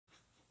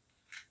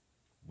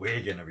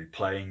we're going to be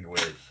playing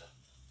with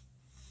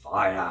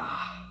fire.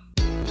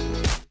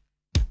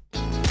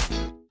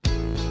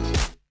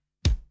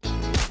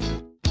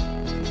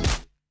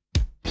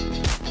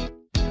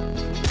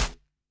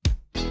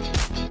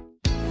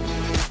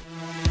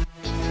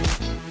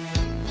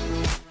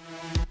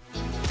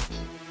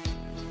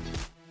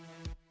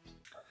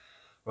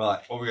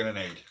 Right, what we're going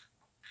to need: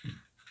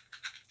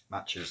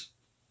 matches,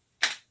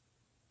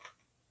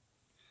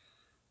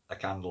 a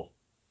candle,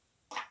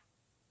 a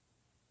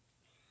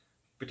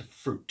bit of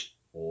fruit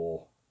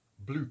or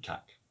blue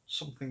tack,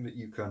 something that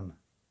you can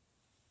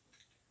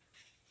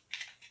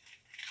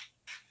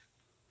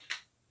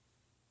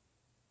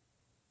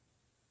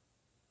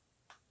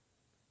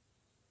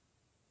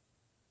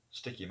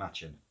stick your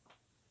match in,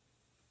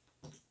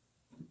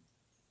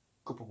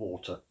 cup of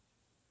water,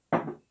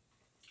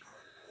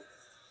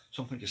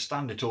 something to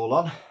stand it all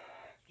on,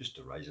 just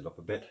to raise it up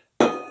a bit,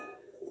 and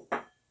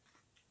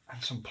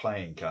some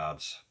playing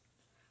cards.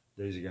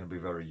 These are going to be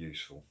very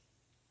useful.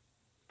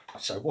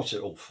 So what's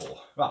it all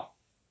for? Well,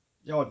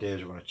 the idea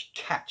is we're going to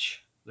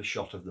catch the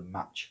shot of the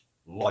match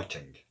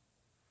lighting.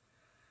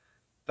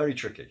 Very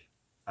tricky.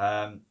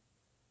 One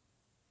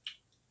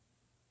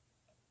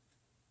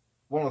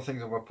of the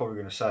things that we're probably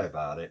going to say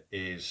about it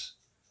is,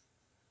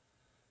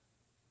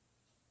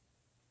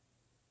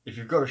 if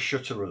you've got a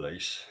shutter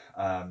release,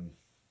 one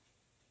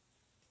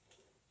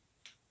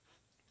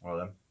of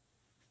them,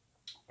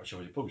 which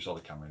you probably saw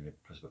the camera in the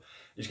principle,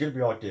 it's going to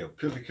be ideal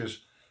purely because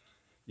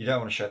you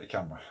don't want to shake the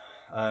camera.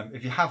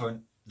 If you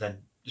haven't,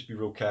 then just be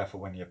real careful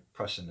when you're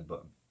pressing the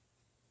button.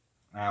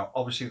 Now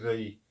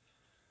obviously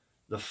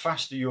the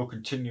faster your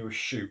continuous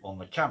shoot on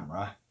the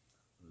camera,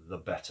 the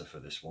better for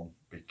this one,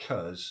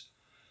 because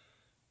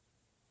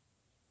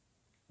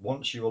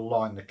once you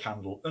align the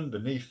candle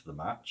underneath the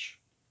match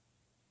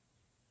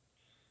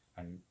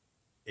and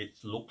it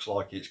looks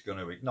like it's going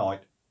to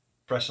ignite,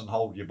 press and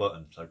hold your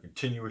button, so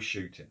continuous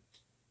shooting.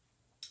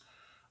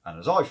 And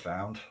as I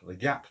found, the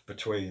gap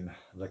between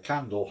the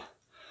candle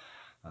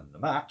and the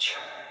match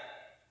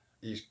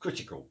is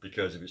critical,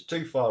 because if it's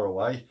too far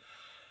away,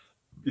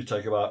 you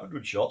take about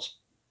 100 shots,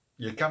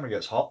 your camera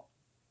gets hot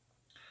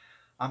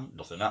and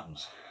nothing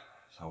happens.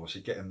 So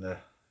obviously getting the,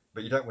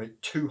 but you don't want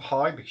it too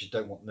high because you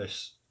don't want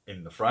this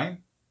in the frame.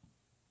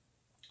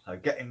 So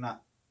getting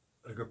that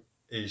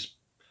is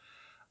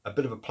a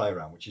bit of a play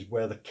around, which is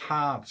where the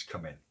cards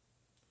come in.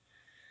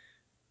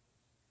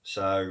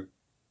 So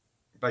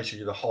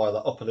basically to higher that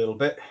up a little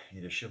bit,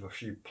 you just shove a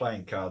few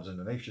playing cards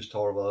underneath, just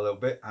higher it a little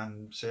bit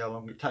and see how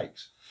long it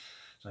takes.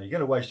 So you're going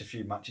to waste a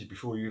few matches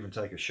before you even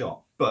take a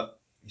shot, but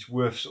it's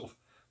worth sort of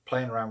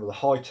playing around with the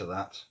height of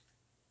that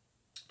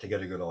to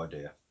get a good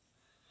idea.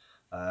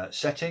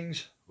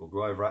 Settings, we'll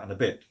go over that in a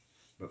bit,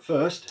 but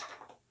first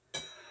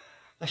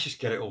let's just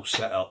get it all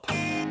set up.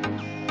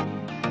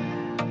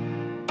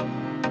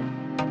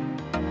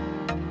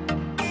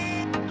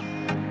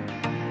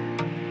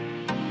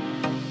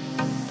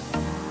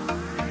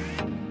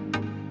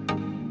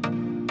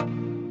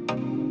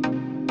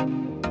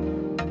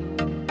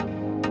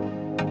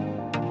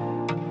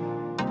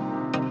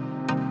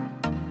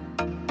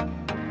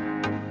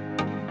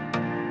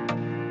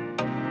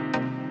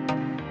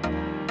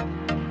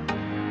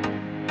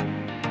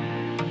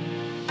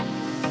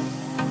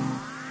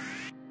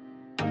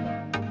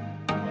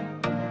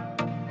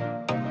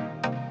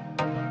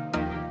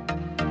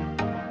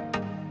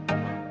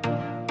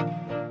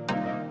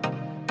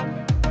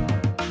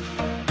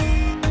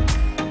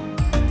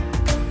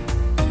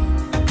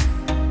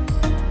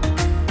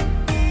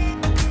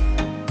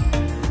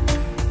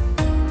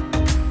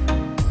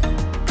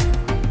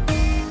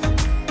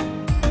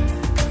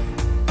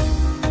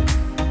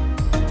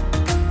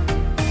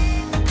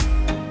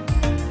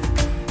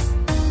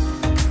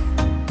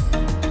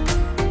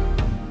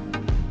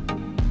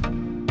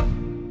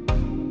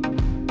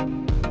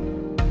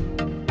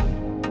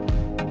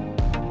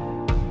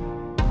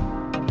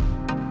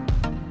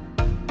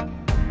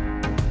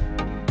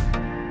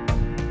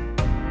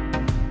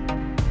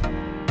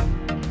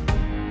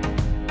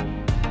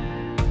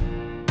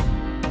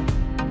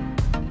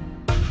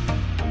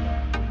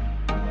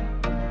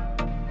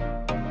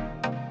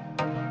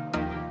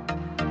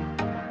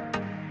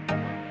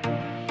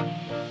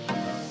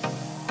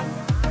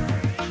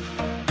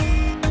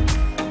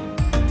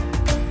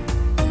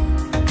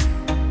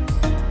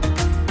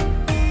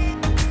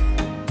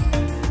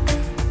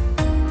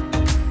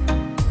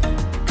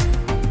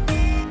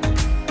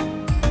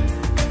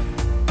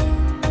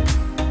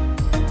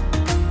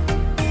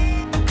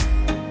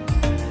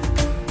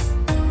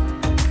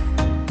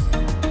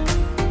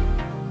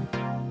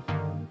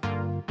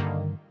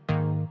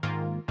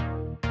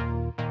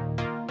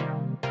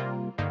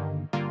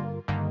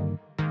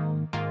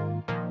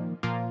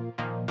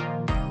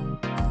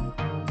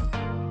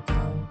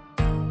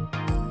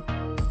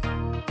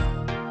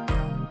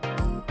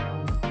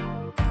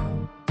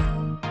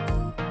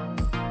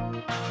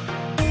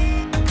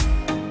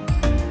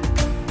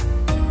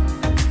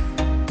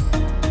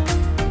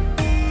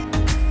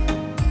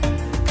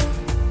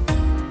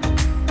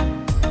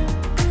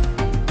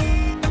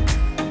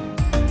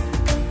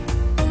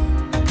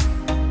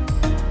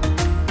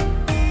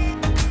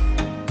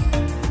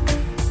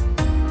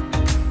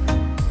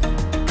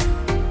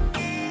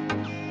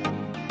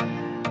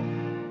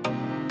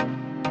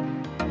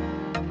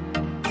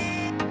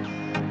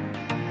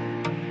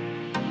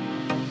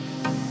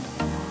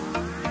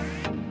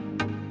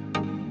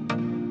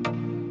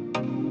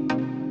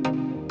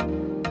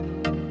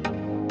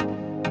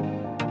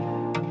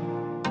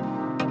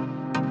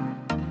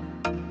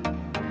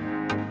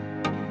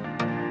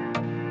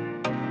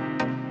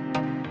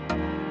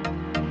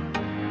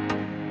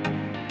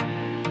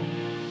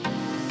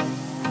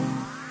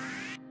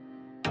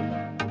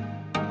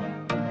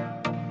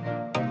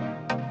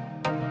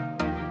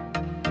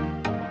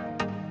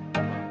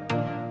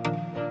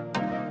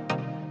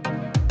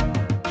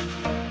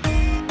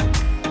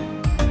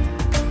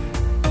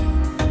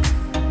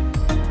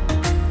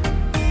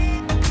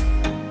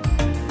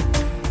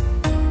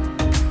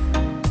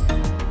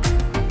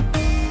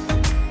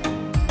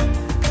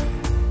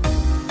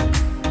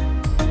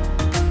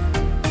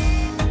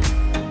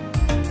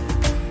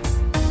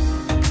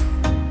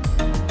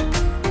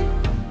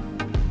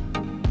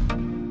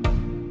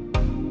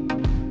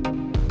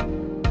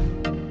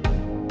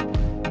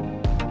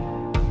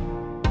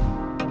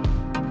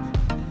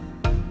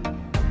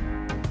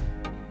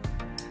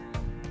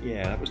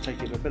 was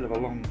taking a bit of a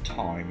long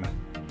time.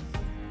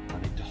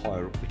 I need to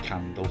higher up the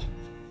candle,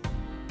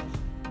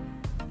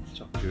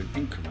 so I'm doing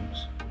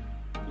increments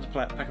with a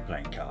pack of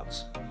playing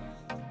cards.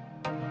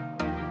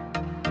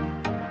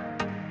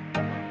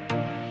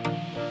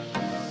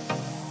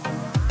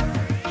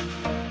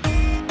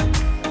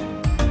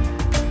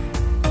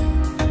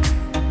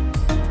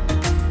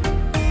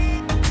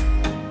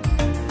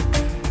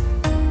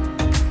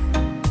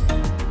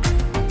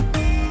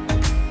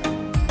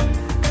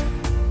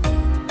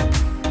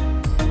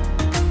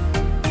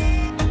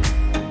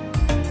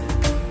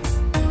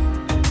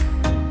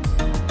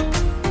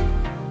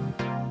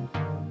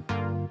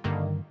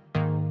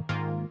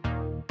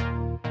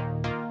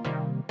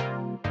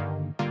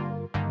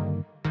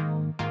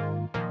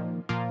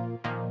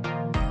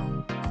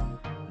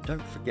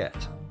 Don't forget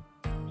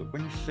that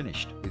when you've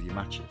finished with your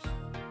matches,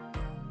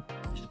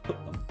 is to put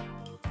them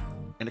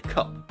in a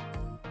cup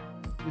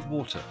with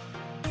water,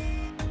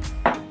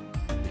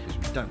 because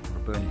we don't want to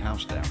burn your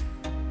house down.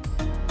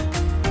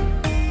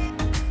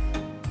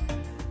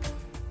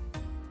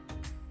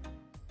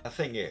 The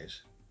thing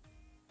is,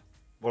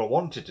 what I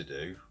wanted to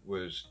do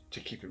was to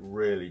keep it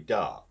really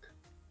dark,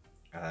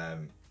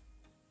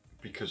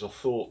 because I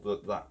thought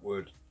that that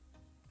would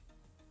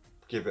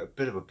give it a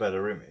bit of a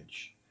better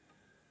image.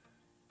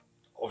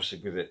 Obviously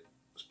with it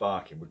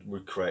sparking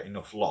would create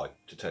enough light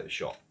to take the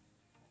shot.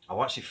 I've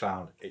actually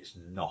found it's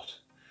not.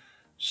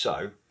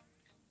 So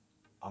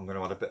I'm going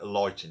to add a bit of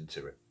light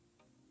into it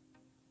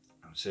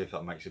and see if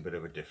that makes a bit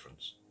of a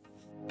difference.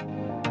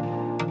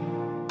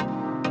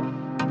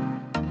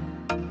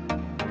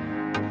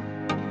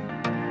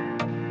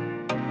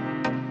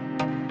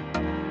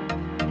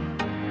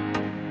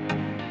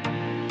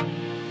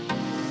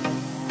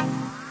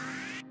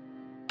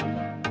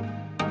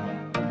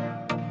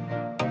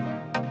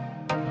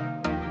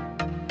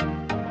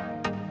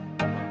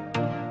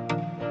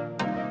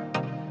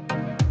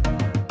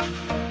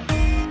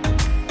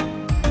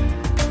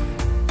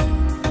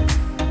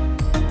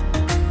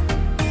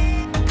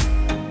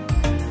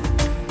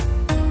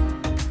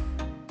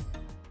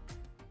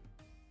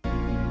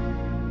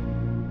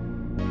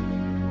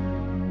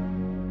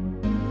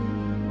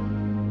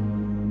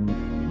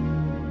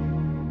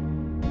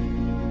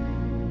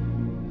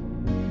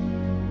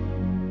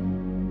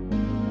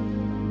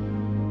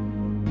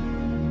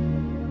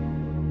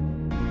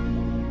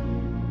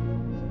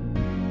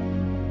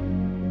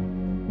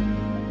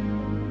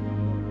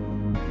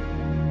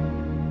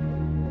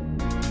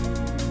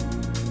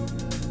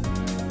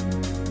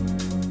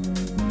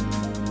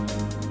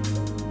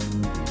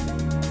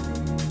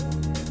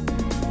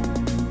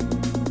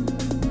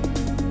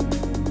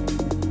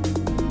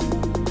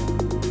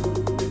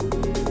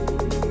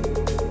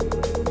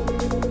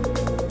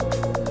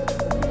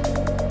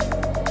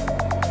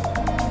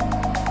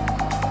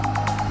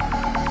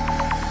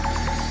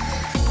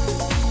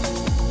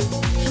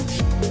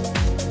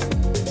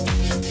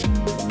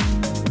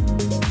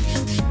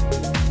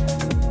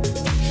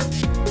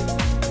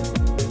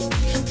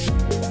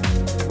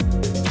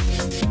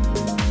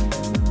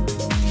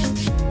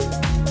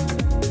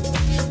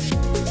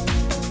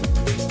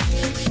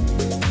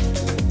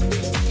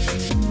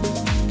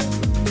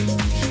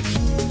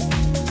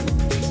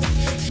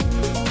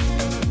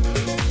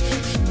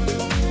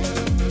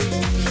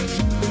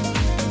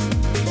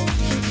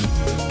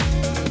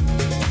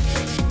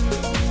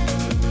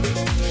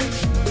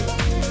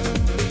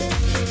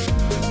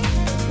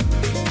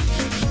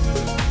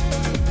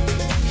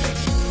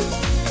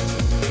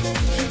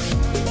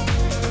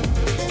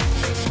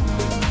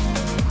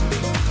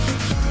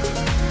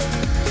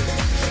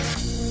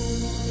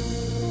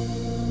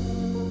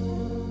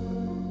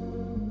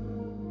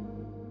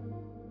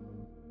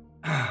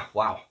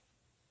 Wow,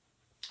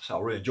 so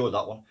I really enjoyed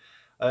that one.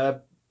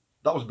 That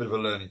was a bit of a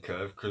learning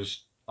curve,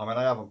 because I mean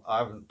I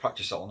haven't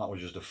practiced that one. That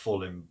was just a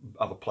full in,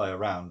 have a play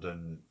around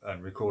and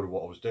recorded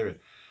what I was doing.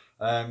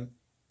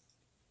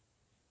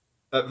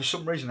 For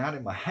some reason I had it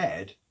in my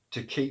head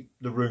to keep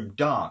the room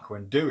dark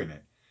when doing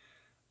it,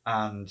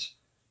 and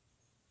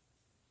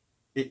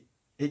it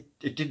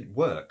didn't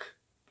work.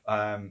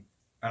 And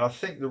I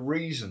think the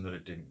reason that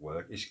it didn't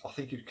work is I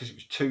think because it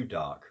was too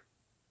dark.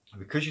 And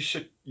because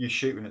you're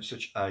shooting at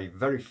such a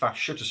very fast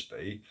shutter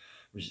speed,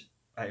 which is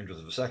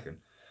 800th of a second,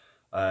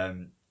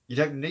 you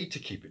don't need to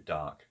keep it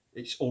dark.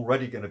 It's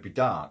already going to be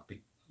dark.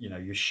 You know,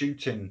 you're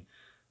shooting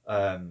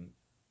a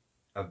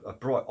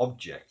bright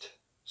object,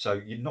 so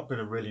you're not going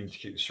to really need to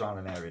keep the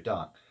surrounding area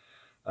dark.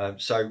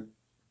 So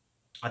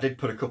I did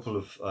put a couple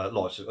of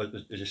lights,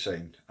 as you've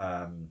seen,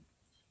 on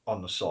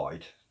the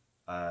side,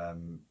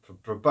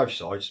 for both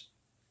sides,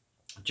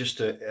 just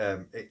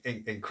to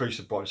increase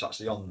the brightness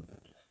actually on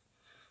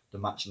the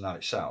match and that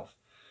itself,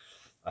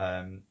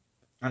 and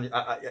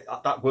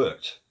that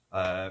worked.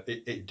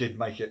 It did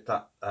make it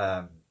that,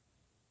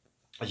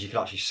 as you could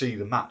actually see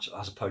the match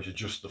as opposed to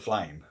just the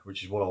flame,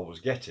 which is what I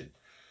was getting.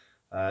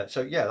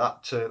 So yeah,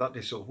 that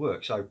did sort of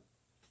work. So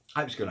I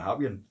hope it's going to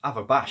help you, and have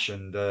a bash.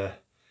 And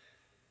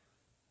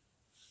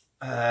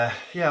yeah,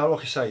 all I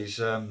can say is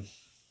I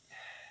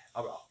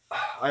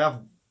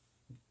have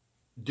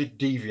did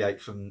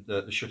deviate from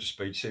the shutter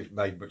speed, see if it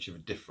made much of a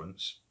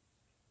difference.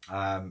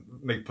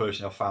 Me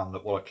personally, I found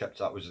that what I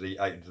kept at was the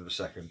 800th of a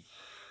second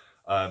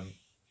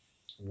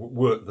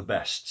worked the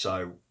best,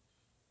 so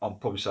I'll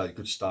probably say a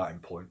good starting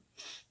point.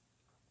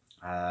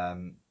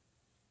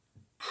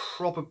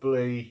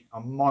 Probably I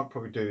might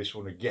probably do this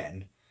one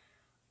again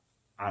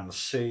and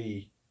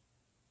see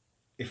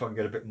if I can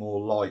get a bit more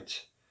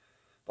light,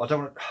 but I don't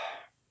want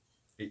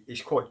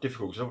it's quite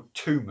difficult because I don't want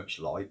too much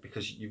light,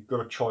 because you've got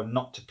to try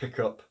not to pick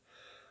up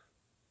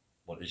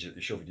what is it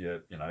you're shoving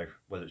your, you know,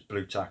 whether it's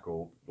blue tack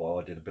or, well,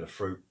 I did a bit of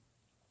fruit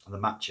and the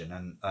matching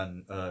and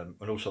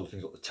also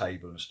things like the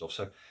table and stuff.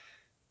 So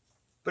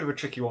bit of a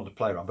tricky one to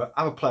play around, but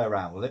have a play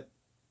around with it.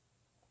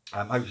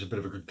 I hope it's a bit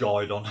of a good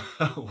guide on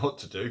what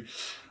to do.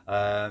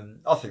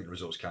 I think the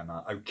results came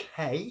out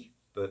okay,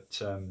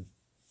 but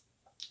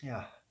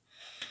yeah,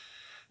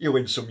 you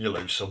win some, you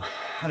lose some.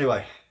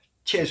 Anyway,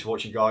 cheers for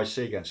watching, guys.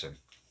 See you again soon.